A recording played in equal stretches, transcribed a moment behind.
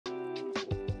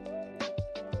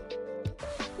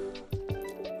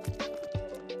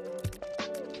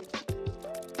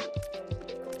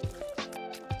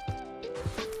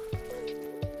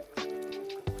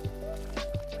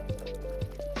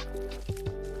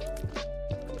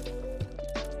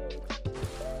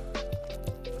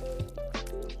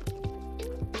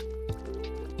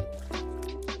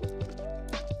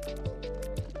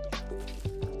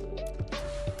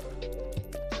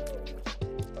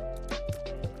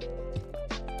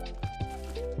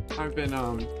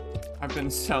I've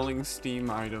been selling Steam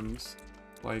items,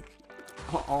 like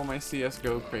all my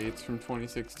CS:GO crates from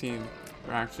 2016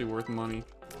 are actually worth money.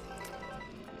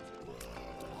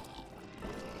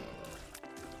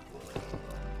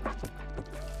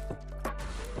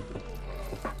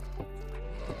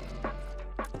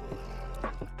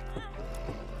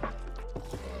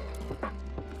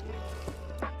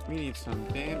 We need some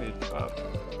damage up.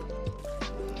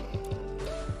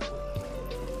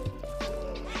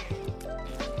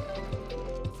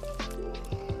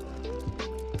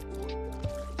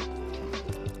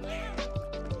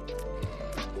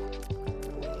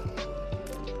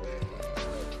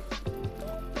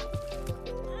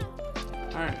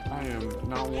 Alright, I am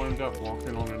not warmed up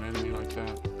walking on an enemy like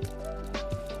that.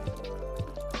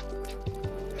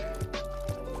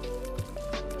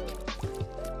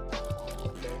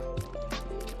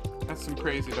 That's some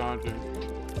crazy dodging.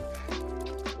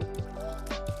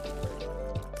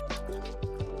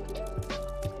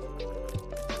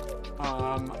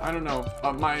 I don't know.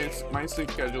 My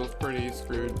sleep schedule is pretty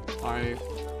screwed. I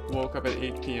woke up at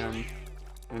 8 p.m.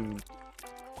 and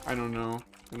I don't know.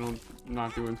 I'm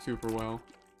not doing super well.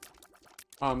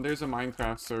 There's a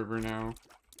Minecraft server now,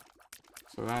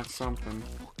 so that's something.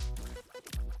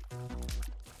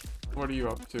 What are you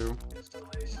up to?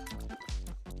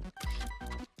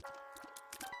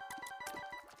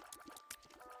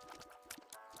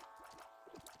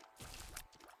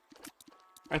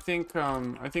 I think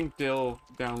Dill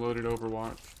downloaded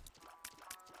Overwatch.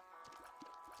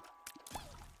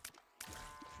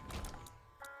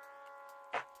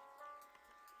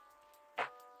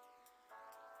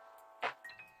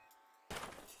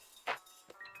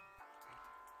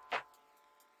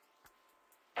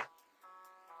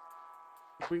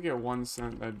 If we get 1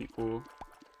 cent, that'd be cool.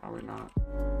 Probably not.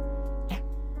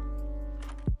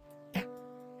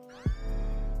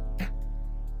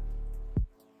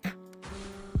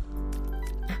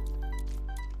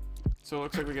 So it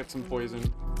looks like we get some poison.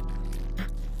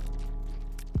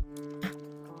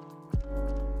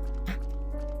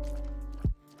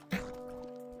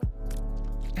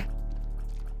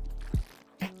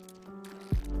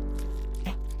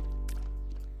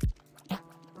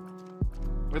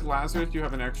 With Lazarus, you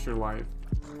have an extra life.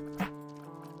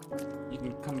 You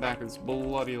can come back as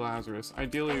bloody Lazarus.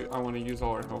 Ideally, I want to use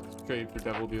all our health to trade for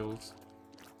devil deals.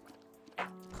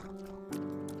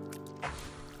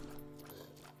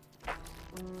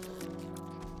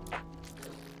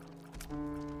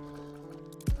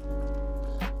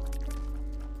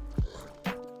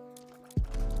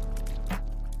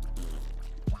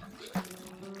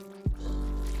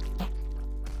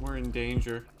 We're in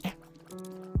danger.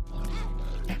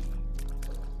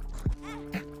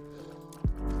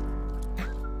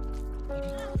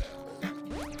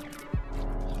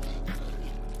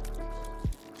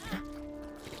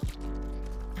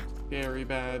 Scary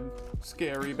bad.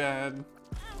 Scary bad.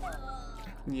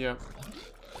 Yep.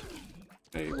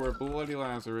 Hey, we're bloody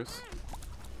Lazarus.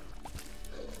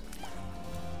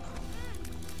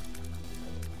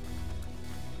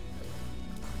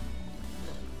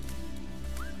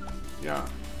 Yeah,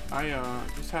 I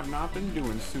just have not been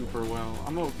doing super well.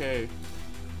 I'm okay.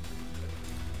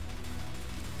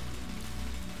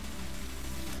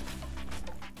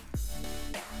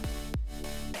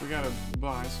 We gotta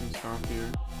buy some stuff here.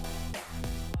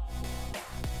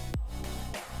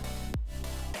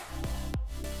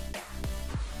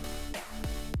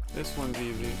 This one's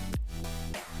easy.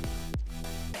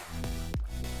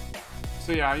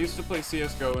 So yeah, I used to play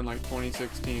CS:GO in like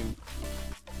 2016.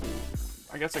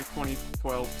 I guess like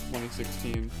 2012,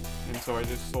 2016. And so I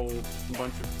just sold a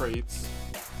bunch of crates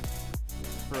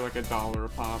for like $1 a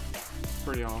pop. It's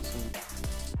pretty awesome.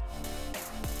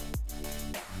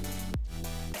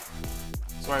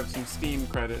 So I have some Steam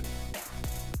credit.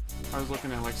 I was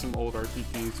looking at like some old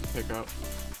RPGs to pick up.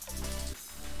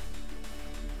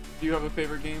 Do you have a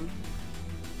favorite game?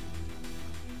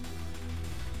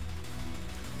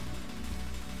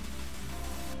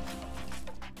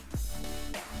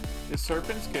 Is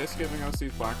Serpent's Kiss giving us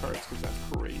these black hearts? Because that's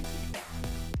crazy.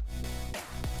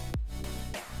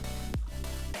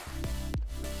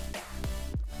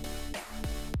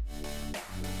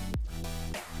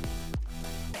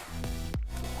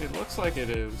 It looks like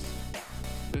it is.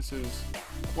 This is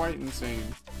quite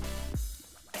insane.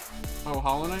 Oh,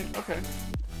 Hollow Knight? Okay.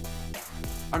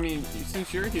 I mean,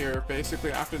 since you're here,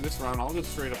 basically after this round, I'll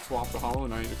just straight up swap the Hollow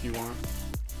Knight if you want.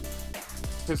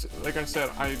 Because, like I said,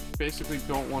 I basically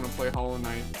don't want to play Hollow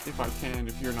Knight if I can,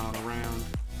 if you're not around.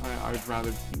 I'd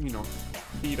rather, you know,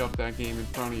 beat up that game in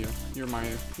front of you. You're my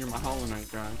Hollow Knight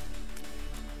guy.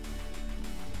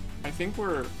 I think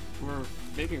we're we're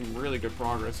making really good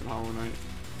progress in Hollow Knight.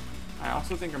 I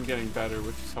also think I'm getting better,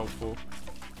 which is helpful.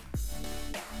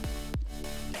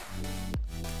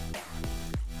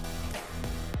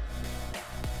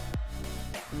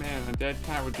 Man, a dead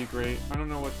cat would be great. I don't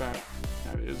know what that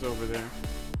is over there.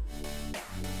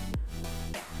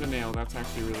 The nail, that's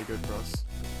actually really good for us.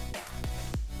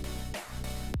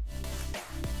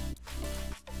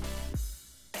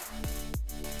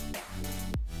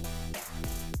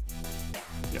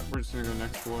 Yeah, we're just gonna go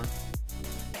next floor.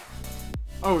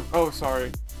 Oh,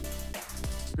 sorry.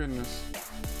 Goodness.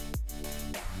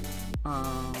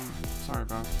 Sorry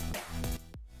about that.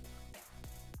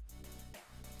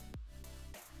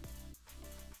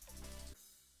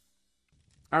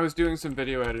 I was doing some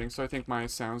video editing, so I think my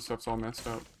sound stuff's all messed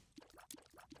up.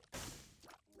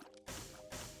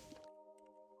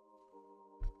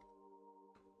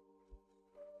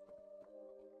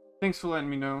 Thanks for letting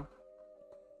me know.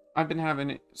 I've been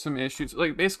having some issues.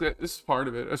 Like, basically, this is part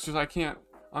of it. It's just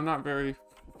I'm not very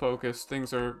focused.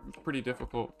 Things are pretty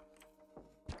difficult.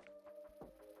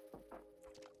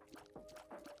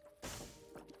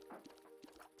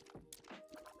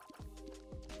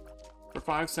 For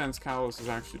 5 cents, Callus is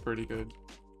actually pretty good.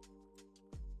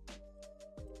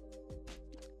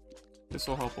 This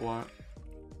will help a lot.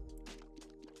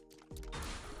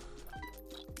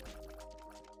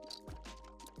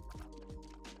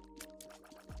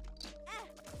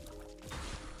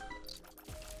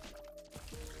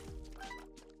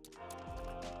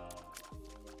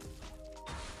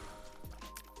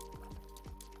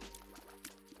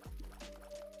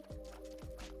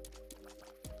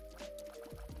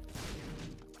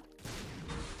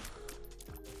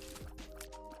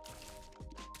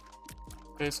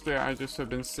 Basically, I just have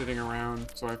been sitting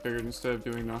around, so I figured instead of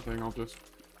doing nothing, I'll just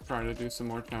try to do some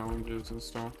more challenges and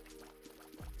stuff.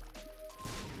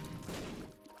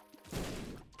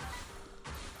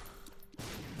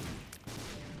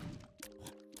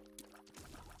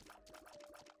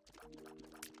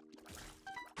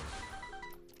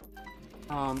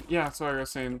 Yeah, so like I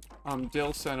was saying,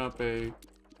 Dill set up a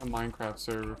Minecraft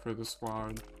server for the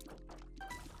squad.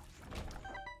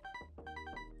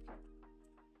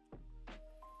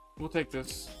 We'll take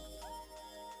this.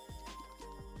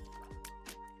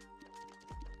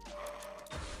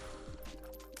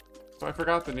 So I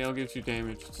forgot the nail gives you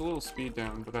damage. It's a little speed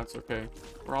down, but that's okay.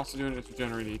 We're also doing it to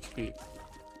generate HP.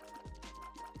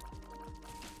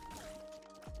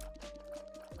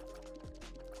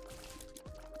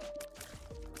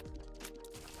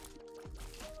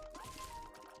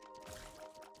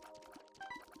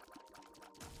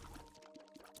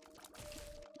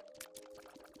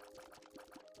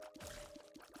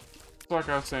 Like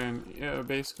I was saying, yeah,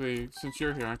 basically, since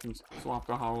you're here, I can swap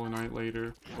to Hollow Knight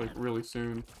later, like, really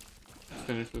soon. Just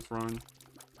finish this run.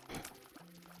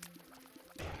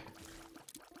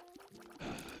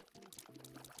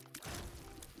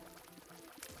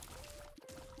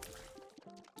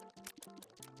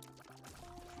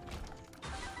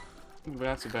 Ooh,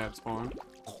 that's a bad spawn.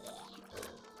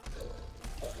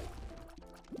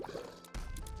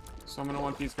 So I'm gonna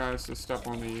want these guys to step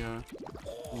on the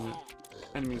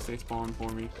enemies they spawn for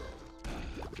me.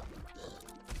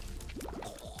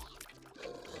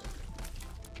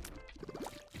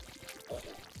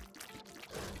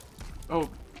 Oh,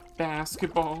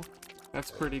 basketball.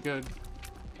 That's pretty good.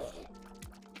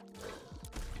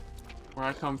 Where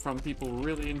I come from, people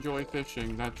really enjoy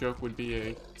fishing. That joke would be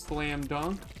a slam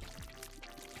dunk.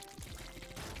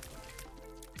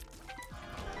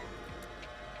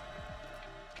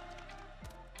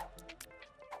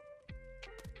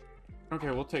 Okay,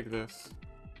 we'll take this.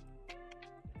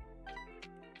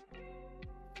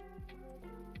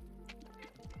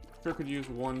 Sure could use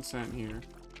 1 cent here.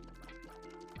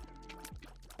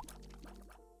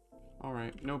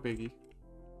 Alright, no biggie.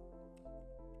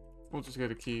 We'll just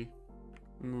get a key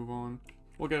and move on.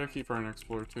 We'll get a key for our next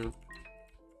floor too.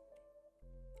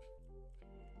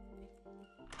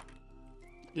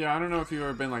 Yeah, I don't know if you've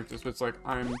ever been like this, but it's like,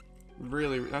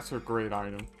 that's a great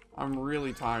item. I'm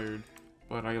really tired,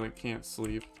 but I like can't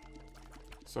sleep.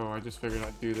 So I just figured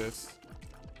I'd do this.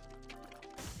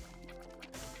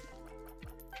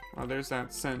 Well, there's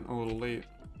that cent a little late.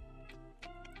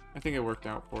 I think it worked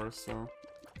out for us, so.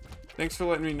 Thanks for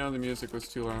letting me know the music was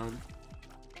too loud.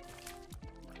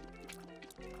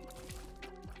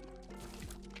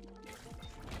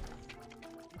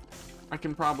 I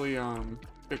can probably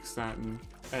fix that in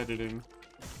editing.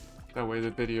 That way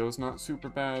the video is not super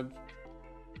bad.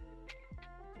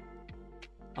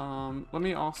 Let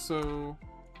me also...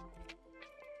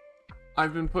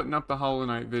 I've been putting up the Hollow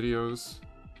Knight videos.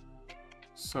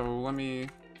 So let me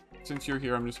since you're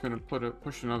here, I'm just gonna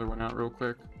push another one out real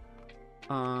quick.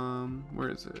 Where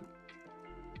is it?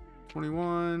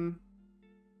 21.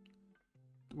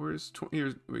 Where's 20?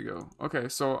 Here we go. Okay,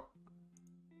 so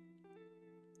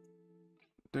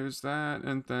there's that,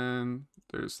 and then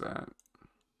there's that.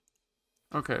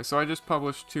 Okay, so I just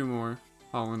published 2 more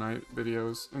Hollow Knight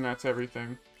videos, and that's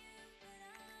everything.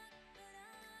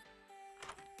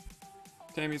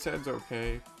 Tammy's head's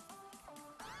okay.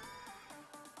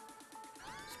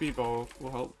 Speedball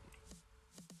will help.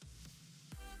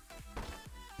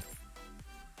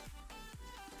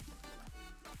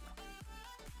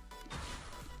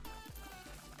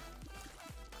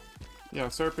 Yeah,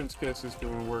 Serpent's Kiss is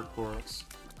doing work for us.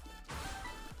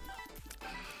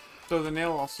 So the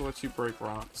nail also lets you break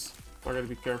rocks. So I gotta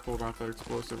be careful about that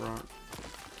explosive rock.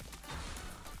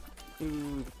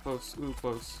 Ooh, close. Ooh,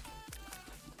 close.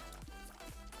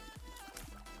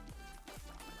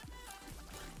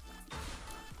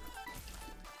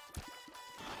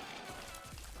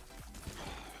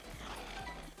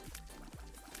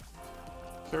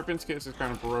 Serpent's Kiss is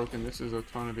kind of broken. This is a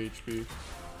ton of HP.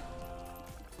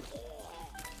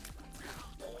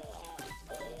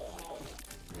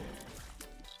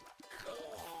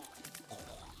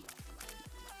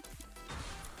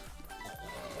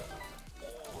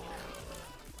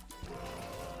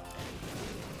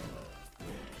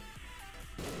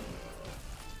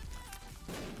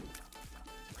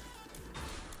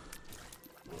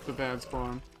 It's a bad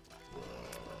spawn.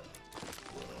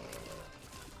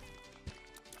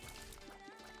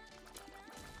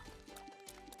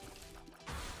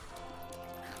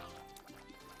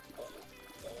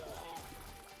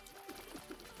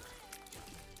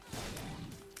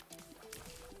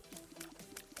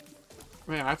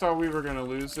 Man, I thought we were gonna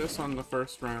lose this on the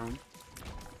first round.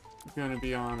 I'm gonna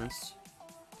be honest.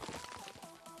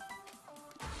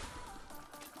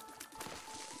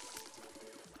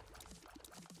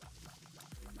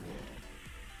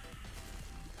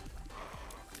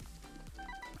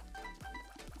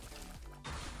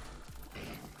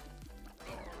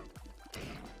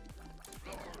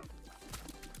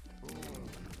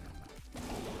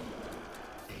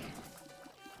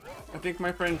 I think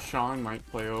my friend Sean might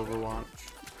play Overwatch.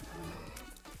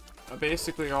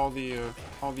 Basically, all the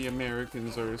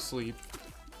Americans are asleep.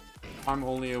 I'm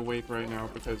only awake right now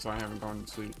because I haven't gone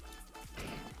to sleep.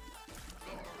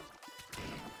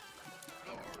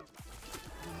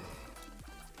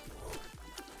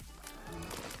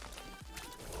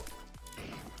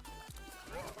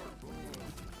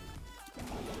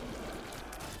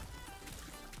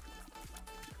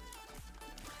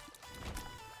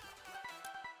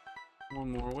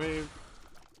 One more wave.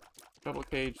 Double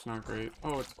cage, not great.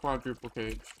 Oh, it's quadruple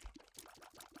cage.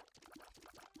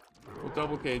 Well,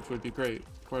 double cage would be great.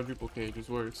 Quadruple cage is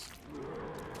worse.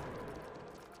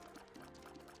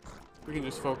 We can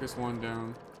just focus one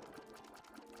down.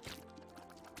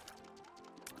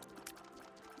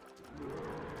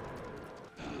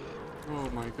 Oh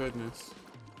my goodness.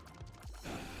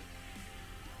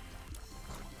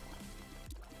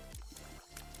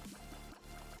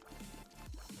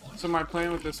 So my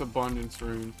plan with this abundance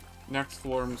rune, next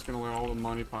floor I'm just gonna let all the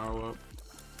money pile up.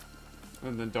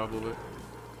 And then double it.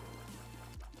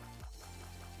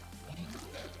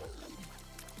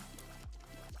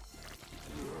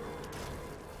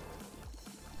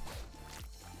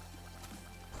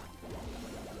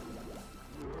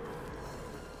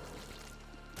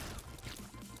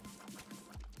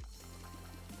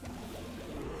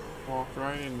 Walked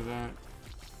right into that.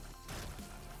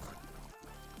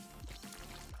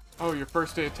 Oh, your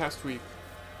first day of test week.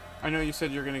 I know you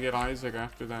said you're gonna get Isaac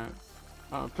after that.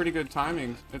 Pretty good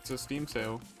timing. It's a Steam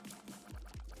sale.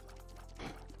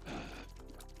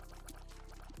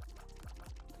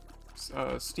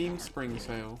 Steam Spring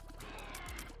Sale.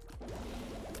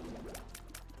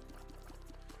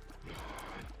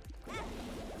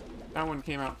 That one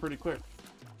came out pretty quick.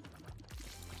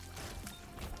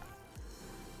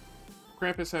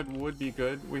 Krampus head would be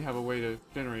good. We have a way to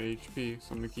generate HP, so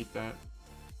I'm gonna keep that.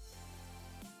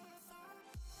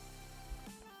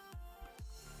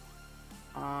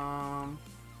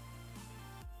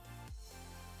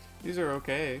 These are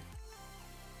okay.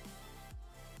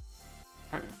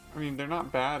 I mean, they're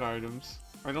not bad items.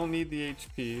 I don't need the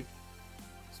HP.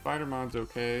 Spider Mod's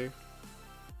okay.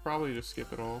 Probably just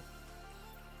skip it all.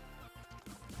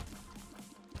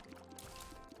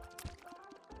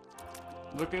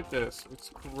 Look at this. It's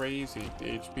crazy, the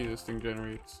HP this thing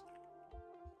generates.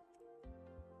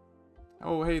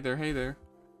 Oh, hey there, hey there.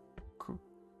 Cool.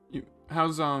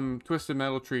 How's Twisted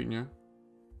Metal treating you?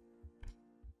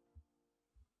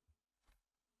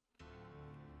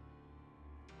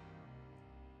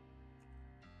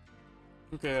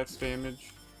 Okay, that's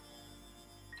damage.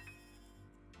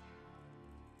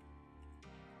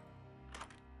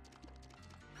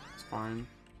 It's fine.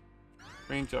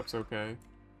 Range up's okay.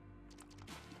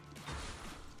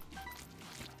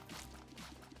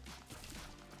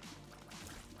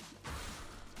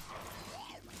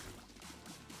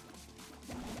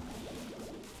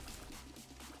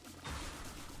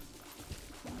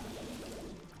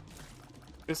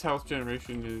 This health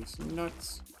generation is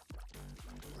nuts.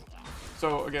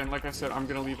 So again, like I said, I'm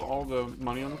gonna leave all the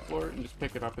money on the floor and just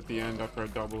pick it up at the end after I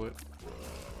double it.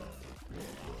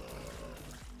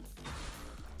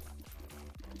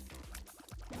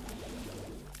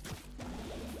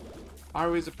 I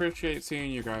always appreciate seeing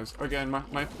you guys. Again,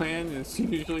 my plan is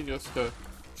usually just to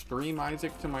stream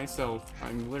Isaac to myself.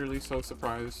 I'm literally so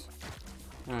surprised.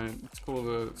 And it's cool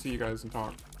to see you guys and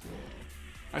talk.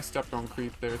 I stepped on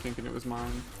creep there thinking it was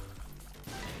mine.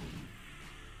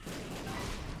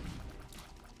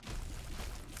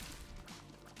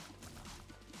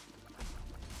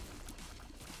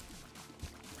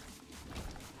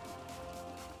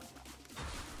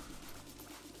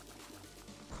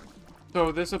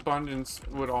 So this abundance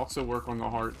would also work on the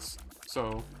hearts.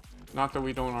 So, not that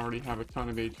we don't already have a ton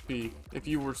of HP. If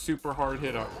you were super hard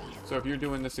hit up, so if you're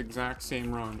doing this exact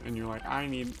same run and you're like, I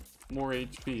need more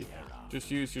HP, just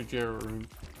use your Jera rune.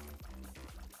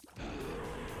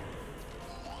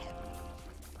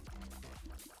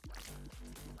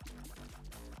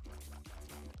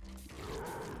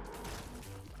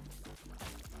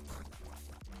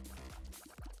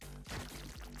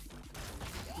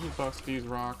 Let me bust these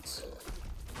rocks.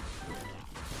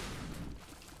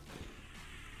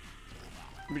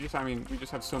 We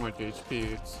just have so much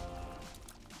HP, it's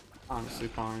honestly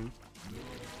fine.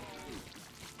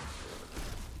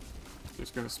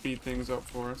 Just gonna speed things up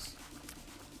for us.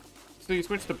 So you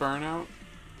switched to burnout?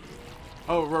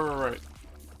 Oh, right.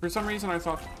 For some reason I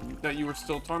thought that you were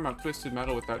still talking about Twisted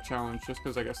Metal with that challenge, just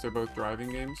because I guess they're both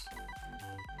driving games.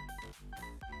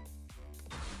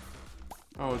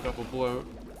 Oh, double bloat.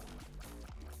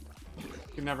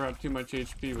 You can never have too much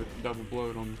HP with double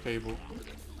bloat on the table.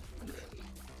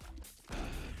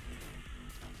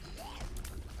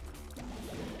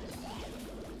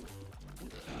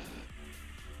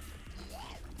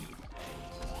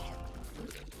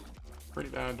 Pretty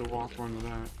bad to walk onto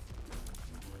that.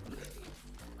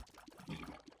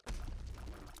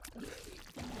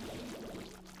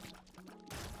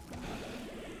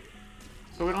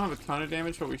 So we don't have a ton of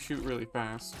damage, but we shoot really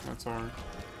fast. That's our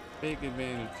big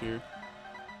advantage here.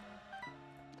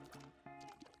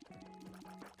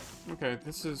 Okay,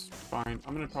 this is fine.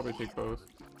 I'm gonna probably take both.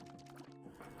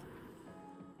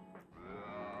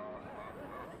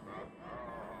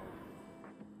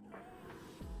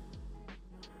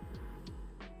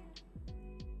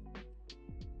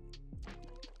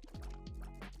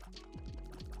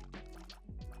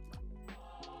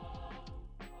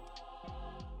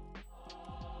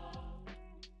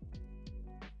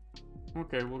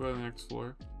 Okay, we'll go to the next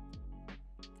floor.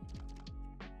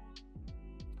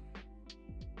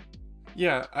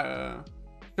 Yeah,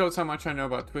 shows how much I know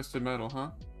about Twisted Metal,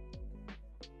 huh?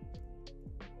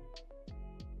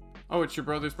 Oh, it's your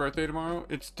brother's birthday tomorrow?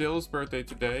 It's Dill's birthday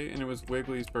today, and it was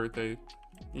Wiggly's birthday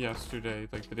yesterday,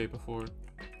 like the day before.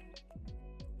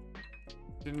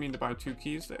 Didn't mean to buy 2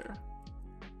 keys there.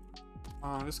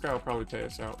 This guy will probably pay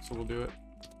us out, so we'll do it.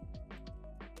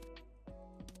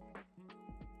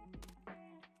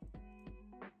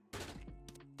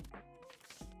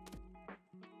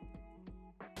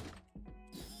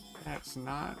 That's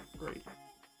not great.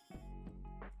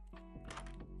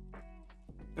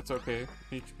 That's okay,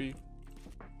 HP.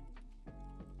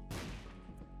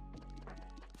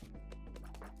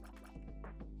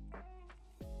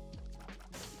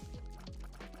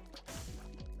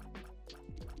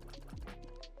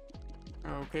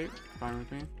 Okay, fine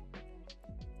with me.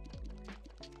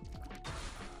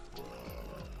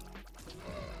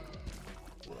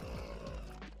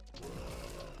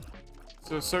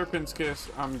 So Serpent's Kiss,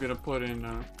 I'm gonna put in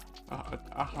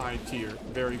a high tier,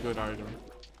 very good item.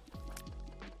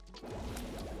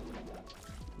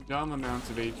 Dumb amounts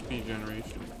of HP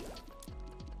generation.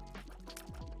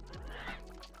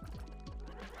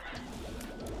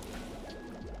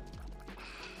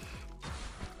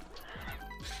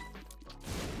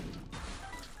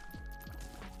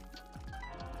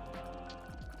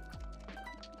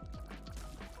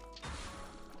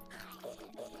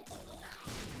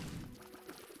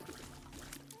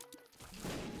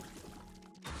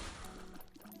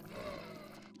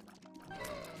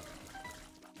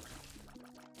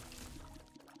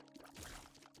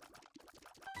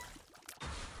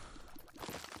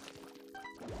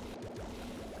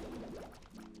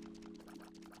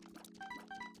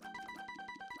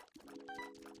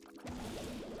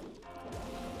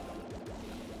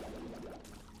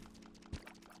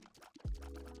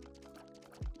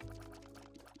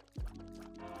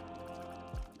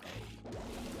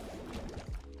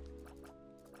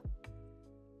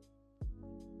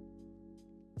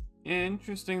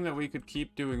 Interesting that we could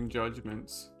keep doing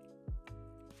judgments.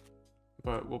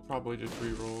 But we'll probably just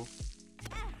reroll.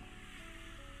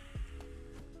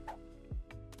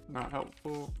 Not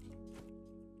helpful.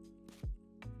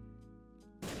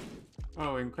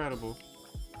 Oh, incredible.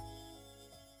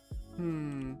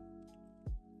 Don't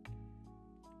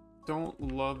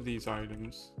love these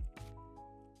items.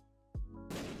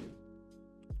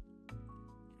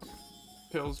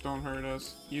 Pills don't hurt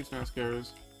us. Use mascaras.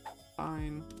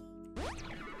 Fine.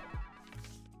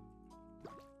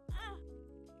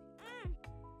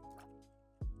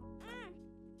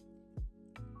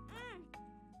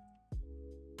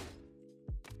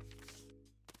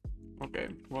 Okay,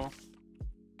 well,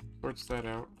 sorts that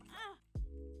out.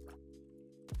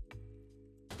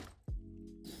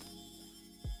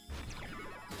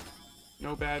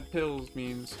 No bad pills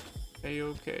means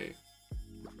A-okay.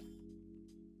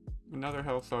 Another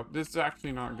health up. This is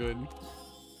actually not good.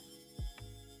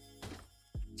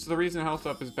 So the reason health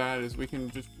up is bad is we can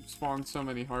just spawn so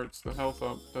many hearts. The health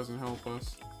up doesn't help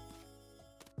us.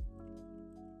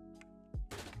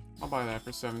 I'll buy that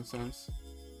for 7 cents.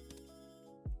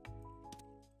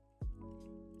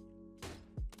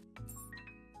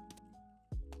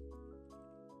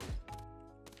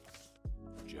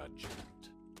 Judgment.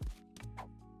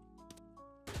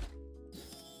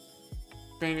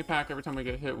 Fanny pack, every time we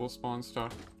get hit, we'll spawn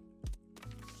stuff.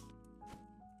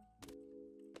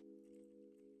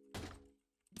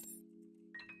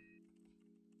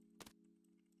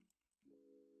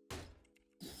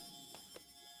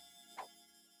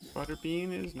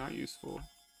 Butterbean is not useful.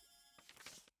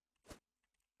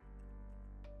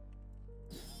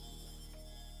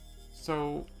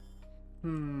 So,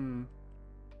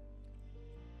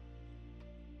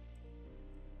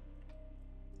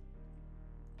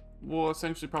 we'll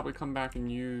essentially probably come back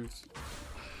and use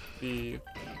the...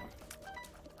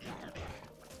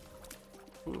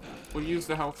 We'll use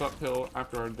the health up pill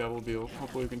after our devil deal.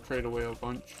 Hopefully we can trade away a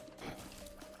bunch.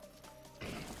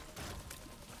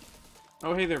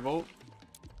 Oh, hey there, Volt.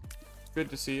 Good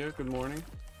to see you. Good morning.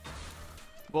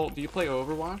 Volt, do you play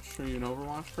Overwatch? Are you an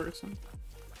Overwatch person?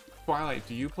 Twilight,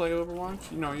 do you play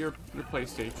Overwatch? No, you're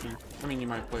PlayStation. I mean, you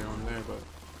might play on there, but...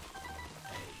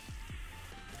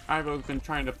 I've been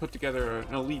trying to put together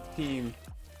an elite team.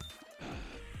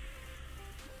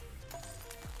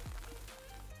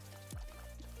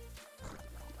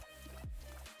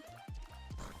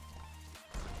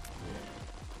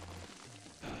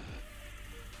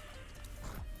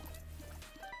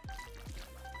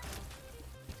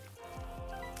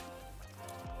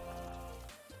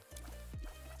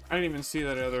 I didn't even see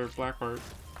that other black heart.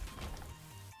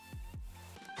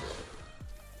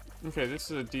 Okay,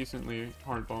 this is a decently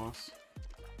hard boss.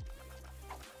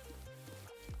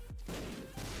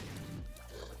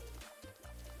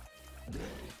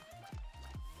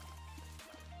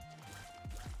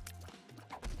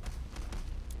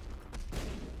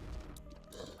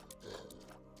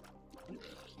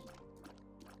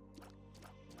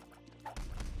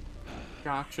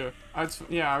 Gotcha.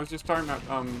 Yeah, I was just talking about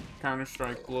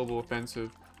Counter-Strike Global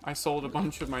Offensive. I sold a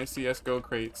bunch of my CSGO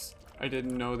crates. I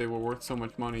didn't know they were worth so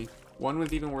much money. One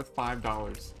was even worth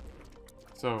 $5.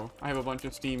 So, I have a bunch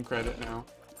of Steam credit now.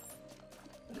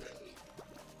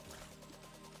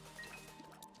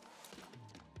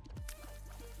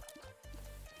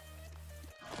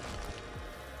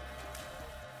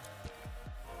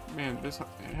 Man, this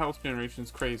health generation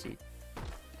is crazy.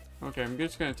 Okay, I'm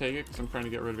just gonna take it because I'm trying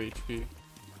to get rid of HP.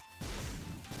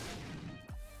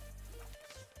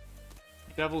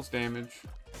 Devil's damage.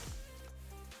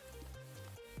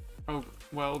 Oh,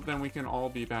 well, then we can all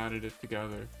be bad at it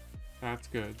together. That's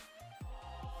good.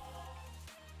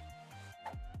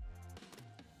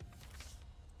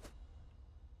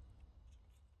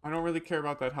 I don't really care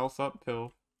about that health up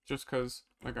pill, just because,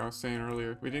 like I was saying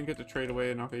earlier, we didn't get to trade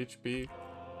away enough HP,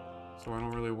 so I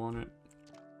don't really want it.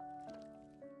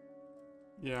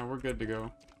 Yeah, we're good to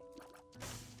go.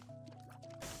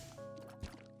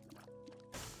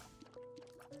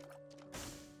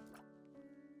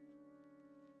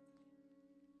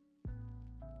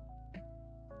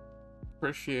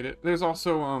 Appreciate it. There's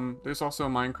also a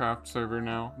Minecraft server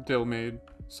now, Dill made,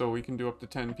 so we can do up to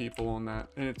 10 people on that,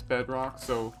 and it's Bedrock,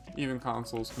 so even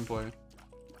consoles can play.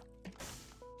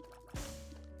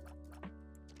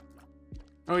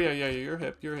 Oh yeah, you're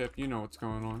hip, you know what's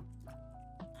going on.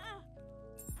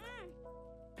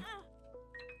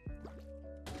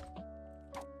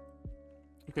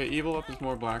 Okay, Evil Up is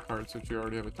more black hearts, which you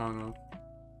already have a ton of.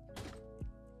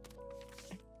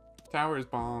 Towers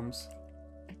bombs.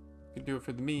 Could do it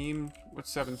for the meme. What's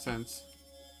 7 cents?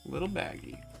 Little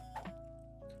baggy.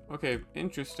 Okay,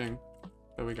 interesting.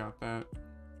 that we got that.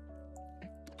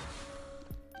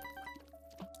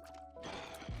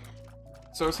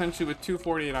 So essentially with two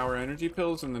 48-hour energy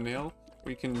pills in the nail,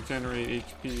 we can generate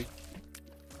HP.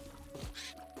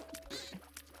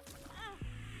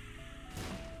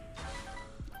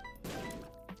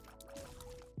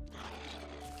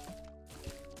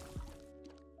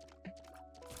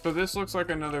 So this looks like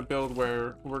another build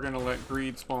where we're gonna let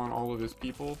Greed spawn all of his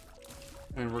people,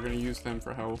 and we're gonna use them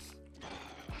for health.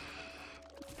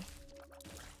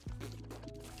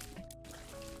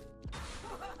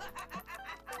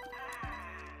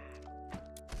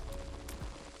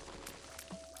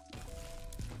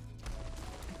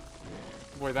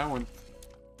 Boy, that one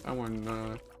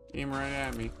came right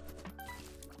at me.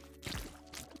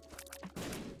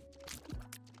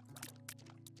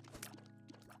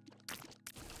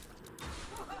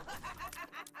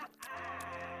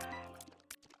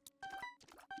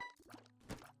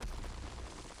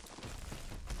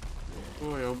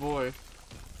 Boy, oh boy.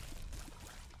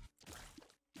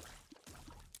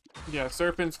 Yeah,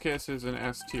 Serpent's Kiss is an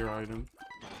S tier item.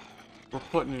 We're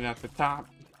putting it at the top.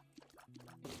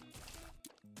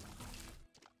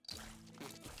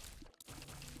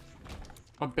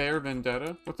 A bear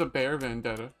vendetta? What's a bear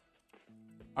vendetta?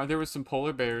 There was some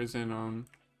polar bears in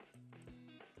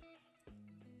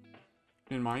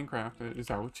Minecraft. Is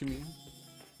that what you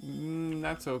mean?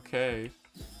 That's okay.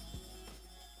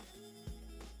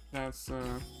 That's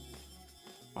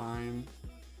fine.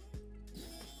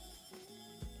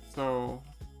 So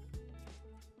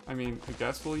I mean, I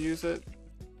guess we'll use it.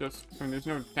 Just, I mean, there's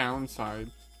no downside.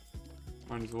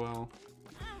 Might as well.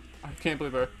 I can't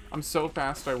believe I'm so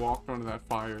fast I walked onto that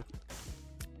fire.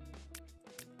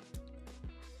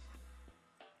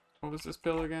 What was this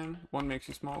pill again? One makes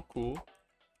you small. Cool.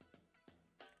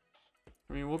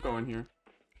 I mean, we'll go in here.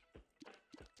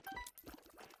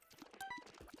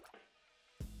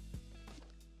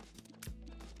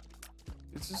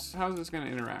 It's just, how's this gonna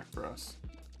interact for us?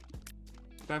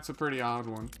 That's a pretty odd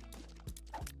one.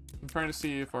 I'm trying to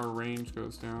see if our range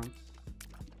goes down.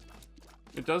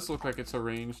 It does look like it's a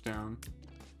range down.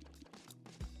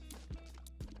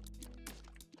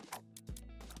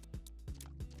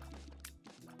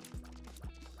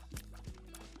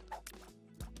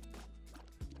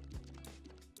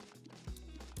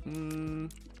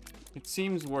 It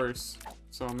seems worse,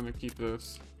 so I'm gonna keep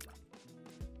this.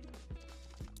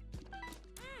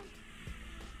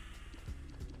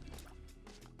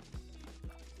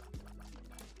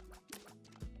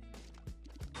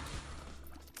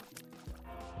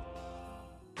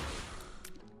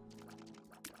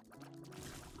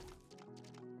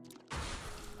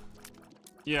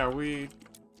 Yeah,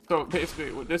 so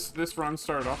basically this run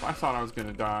started off, I thought I was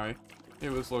gonna die.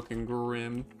 It was looking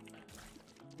grim.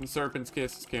 And Serpent's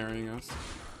Kiss is carrying us.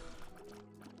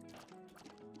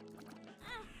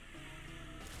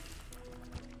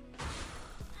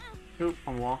 Oop,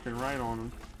 I'm walking right on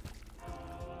him.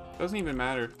 Doesn't even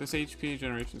matter. This HP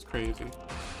generation is crazy.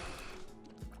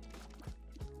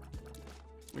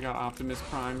 We got Optimus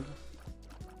Prime.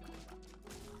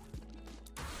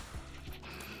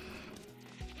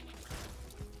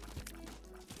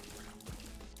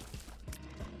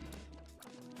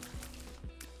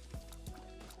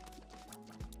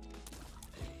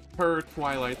 Per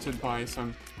Twilight's advice,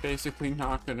 I'm basically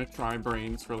not gonna try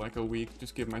brains for like a week.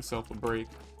 Just give myself a break.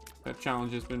 That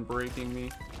challenge has been breaking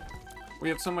me. We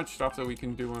have so much stuff that we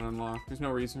can do and unlock. There's no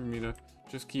reason for me to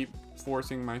just keep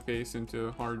forcing my face into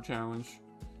a hard challenge.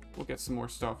 We'll get some more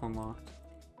stuff unlocked.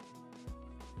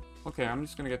 Okay, I'm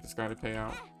just gonna get this guy to pay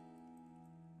out.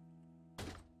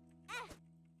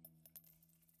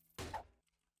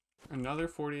 Another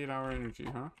 48-hour energy,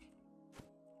 huh?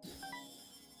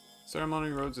 Ceremony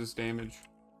Roads is damage.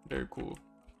 Very cool.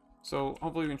 So,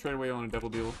 hopefully we can trade away on a double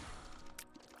deal.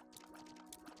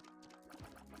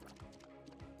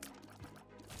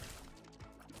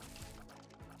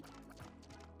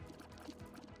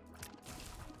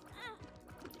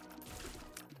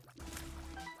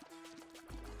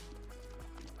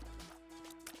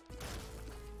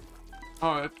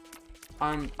 Oh,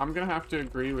 I'm gonna have to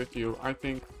agree with you. I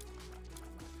think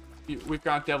we've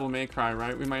got Devil May Cry,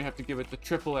 right? We might have to give it the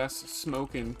triple S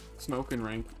smokin'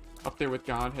 rank, up there with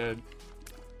Godhead.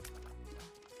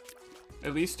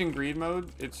 At least in greed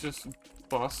mode, it's just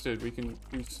busted. We can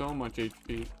do so much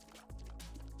HP.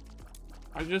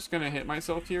 I'm just gonna hit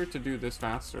myself here to do this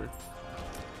faster.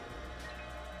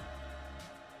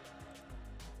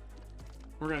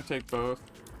 We're gonna take both.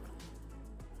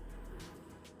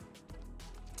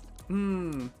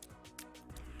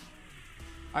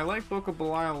 I like Book of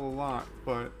Belial a lot,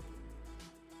 but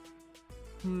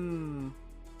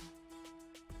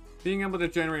Being able to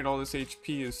generate all this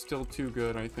HP is still too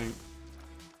good, I think.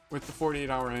 With the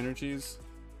 48-hour energies,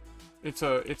 it's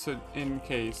a in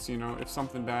case, you know, if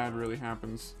something bad really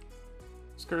happens.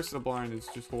 This Curse of the Blind is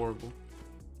just horrible.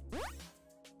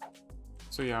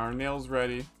 So yeah, our nail's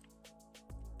ready.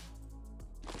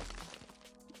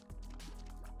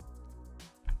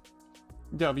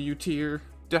 W tier,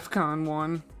 DEFCON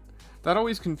 1. That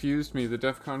always confused me, the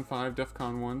DEFCON 5,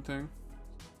 DEFCON 1 thing.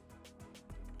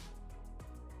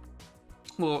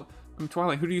 Well,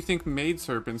 Twilight, who do you think made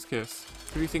Serpent's Kiss?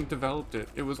 Who do you think developed it?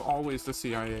 It was always the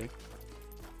CIA.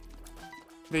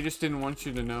 They just didn't want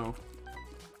you to know.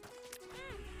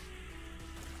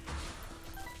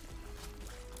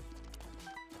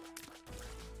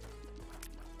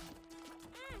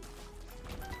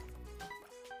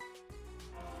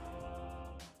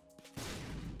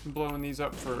 I'm blowing these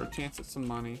up for a chance at some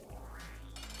money.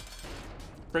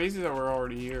 Crazy that we're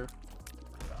already here.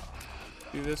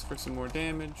 Do this for some more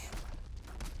damage.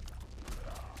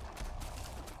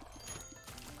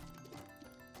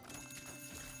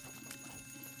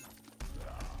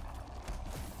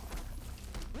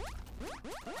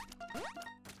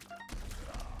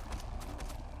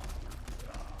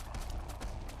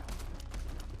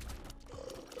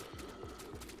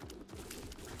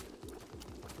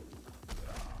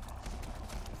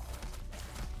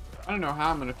 I don't know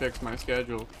how I'm gonna fix my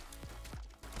schedule.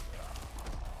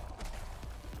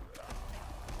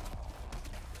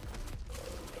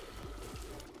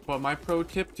 But my pro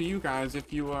tip to you guys,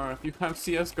 if you have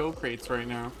CS:GO crates right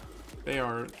now, they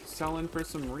are selling for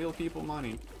some real people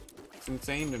money. It's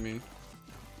insane to me.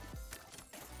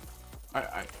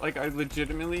 I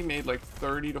legitimately made like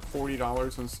 $30 to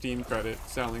 $40 on Steam credit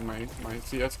selling my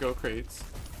CS:GO crates.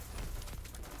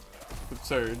 It's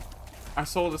absurd. I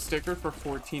sold a sticker for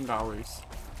 $14.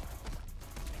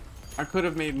 I could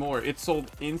have made more. It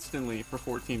sold instantly for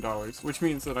 $14, which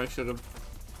means that I should have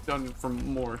done it for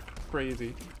more.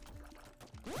 Crazy.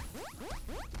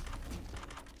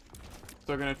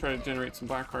 So I'm gonna try to generate some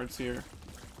black cards here.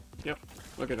 Yep,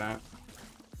 look at that.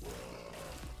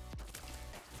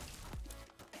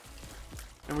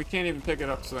 And we can't even pick it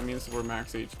up, so that means we're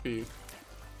max HP.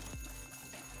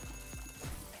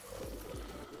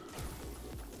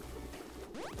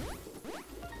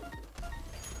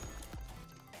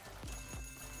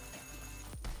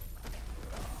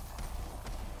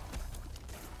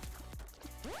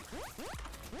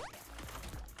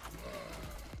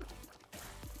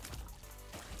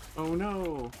 Oh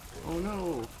no! Oh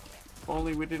no! If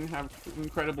only we didn't have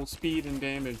incredible speed and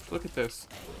damage. Look at this.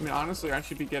 I mean, honestly, I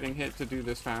should be getting hit to do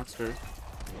this faster.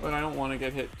 But I don't want to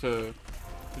get hit to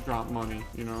drop money,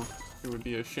 you know? It would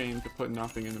be a shame to put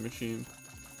nothing in the machine.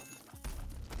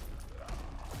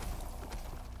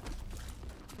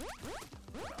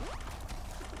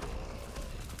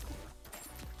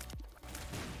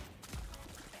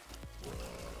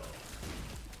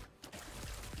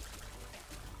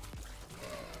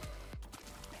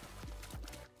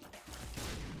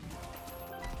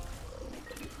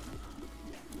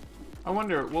 I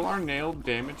wonder, will our nail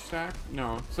damage stack?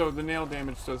 No, so the nail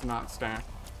damage does not stack.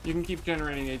 You can keep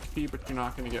generating HP, but you're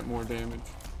not going to get more damage.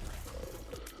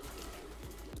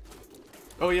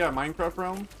 Oh yeah, Minecraft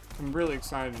Realm? I'm really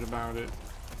excited about it.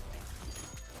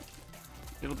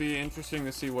 It'll be interesting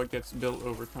to see what gets built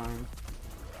over time.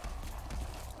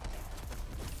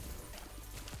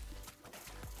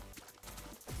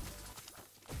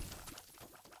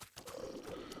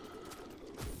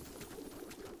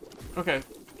 Okay.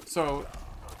 So,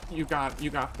 you got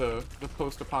the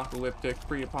post-apocalyptic,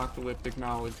 pre-apocalyptic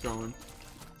knowledge going.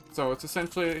 So it's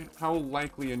essentially how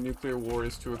likely a nuclear war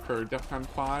is to occur. DEFCON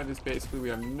 5 is basically we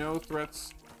have no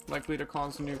threats likely to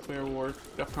cause a nuclear war.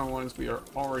 DEFCON 1 is we are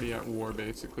already at war,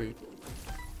 basically.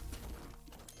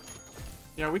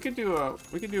 Yeah, we could do a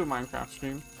Minecraft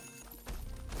stream.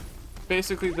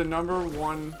 Basically, the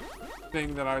 #1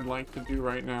 thing that I'd like to do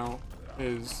right now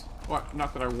is, well,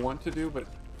 not that I want to do, but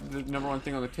the #1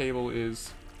 thing on the table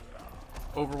is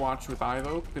Overwatch with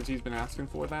Ivo, because he's been asking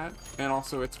for that. And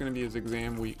also, it's going to be his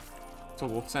exam week. So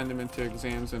we'll send him into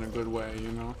exams in a good way,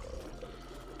 you know?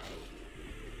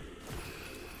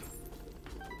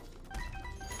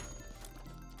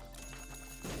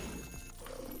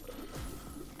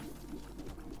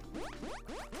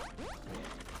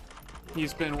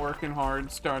 He's been working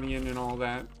hard, studying and all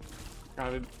that.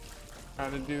 Gotta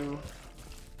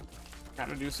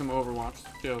do some Overwatch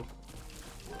still.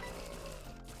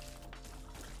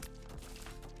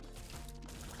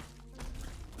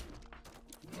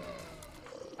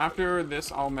 After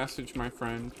this, I'll message my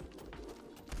friend.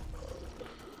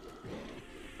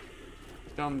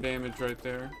 Dumb damage right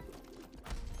there.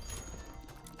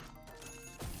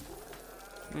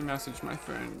 Let me message my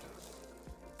friend.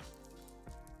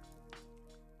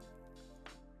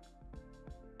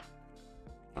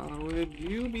 Would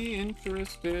you be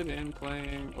interested in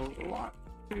playing Overwatch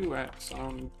 2 at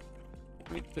some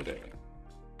point today?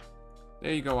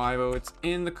 There you go, Ivo. It's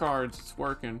in the cards. It's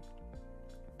working.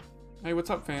 Hey, what's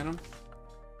up, Phantom?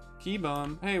 Key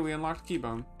bum. Hey, we unlocked key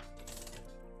bum.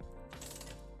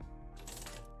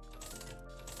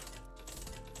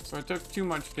 So I took too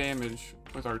much damage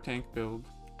with our tank build.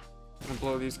 I'm gonna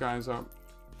blow these guys up.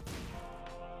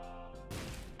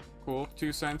 Cool.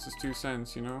 2 cents is 2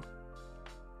 cents, you know?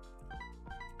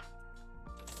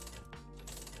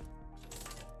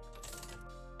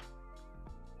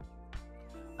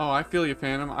 Oh, I feel you,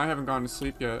 Phantom. I haven't gone to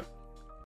sleep yet.